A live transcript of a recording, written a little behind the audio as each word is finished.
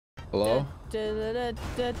Hello?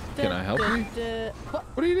 Can I help you?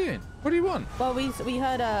 What are you doing? What do you want? Well, we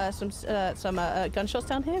heard some gunshots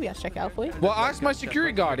down here. We have to check it out for you. Well, ask my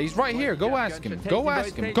security guard. He's right here. Go ask him. Go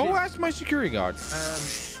ask him. Go ask my security guard.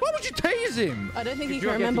 Why would you tase him? I don't think he can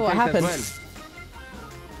remember what happened.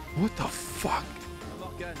 What the fuck?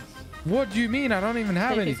 What do you mean? I don't even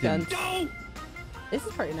have anything. No! This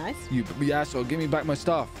is pretty nice. You asshole, give me back my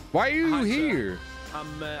stuff. Why are you here?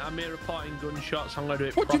 I'm here reporting gunshots. I'm gonna do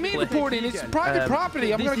it What do you mean reporting? It's private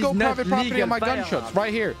property. I'm gonna go private property on my gunshots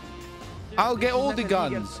right here. I'll get all the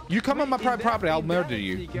guns. You come on my private property, I'll murder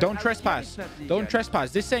you. Don't trespass. Don't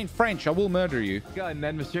trespass. This ain't French. I will murder you. Yeah,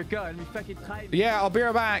 I'll be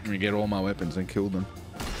right back. Let me get all my weapons and kill them.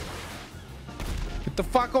 Get the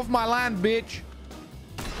fuck off my land, bitch.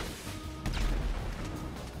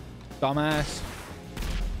 Dumbass.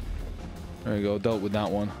 There you go. Dealt with that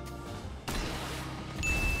one.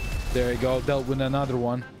 There you go. Dealt with another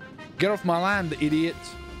one. Get off my land, idiot.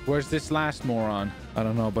 Where's this last moron? I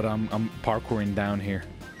don't know, but I'm parkouring down here.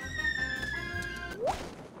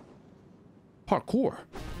 Parkour.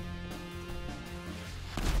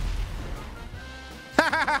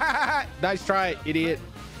 Nice try, idiot.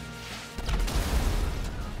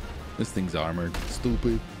 This thing's armored.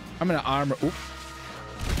 Stupid. I'm gonna armor. Oop.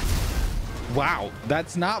 Wow,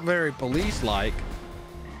 that's not very police-like.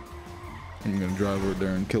 I'm gonna drive over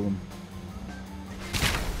there and kill him.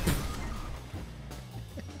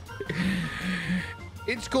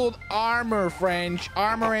 It's called armor, French.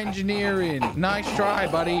 Armor engineering. Nice try,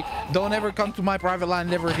 buddy. Don't ever come to my private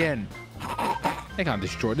land ever again. They can't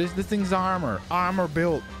destroy this. This thing's armor. Armor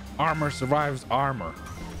built. Armor survives armor.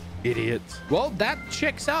 Idiots. Well, that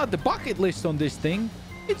checks out the bucket list on this thing.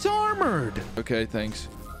 It's armored. Okay, thanks.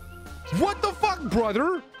 What the fuck,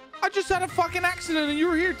 brother? I just had a fucking accident and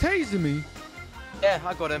you're here tasing me. Yeah,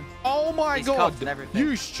 I got him. Oh my god.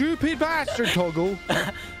 You stupid bastard, Toggle.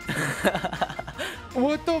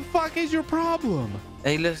 What the fuck is your problem?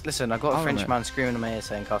 Hey, listen, I got a French man screaming in my ear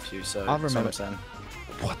saying cuff you, so I'll remember. What I'm saying.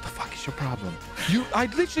 What the fuck is your problem? I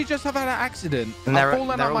literally just have had an accident. And they're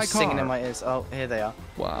all singing in my ears. Oh, here they are.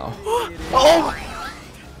 Wow. Oh my god.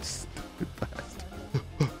 Stupid bastard.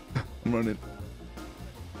 I'm running.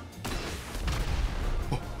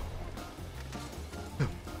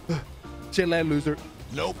 Chill out, loser.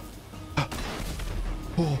 Nope.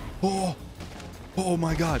 Oh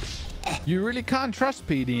my god. You really can't trust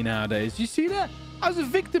PD nowadays. You see that? I was a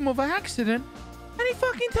victim of an accident and he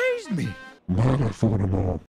fucking tased me.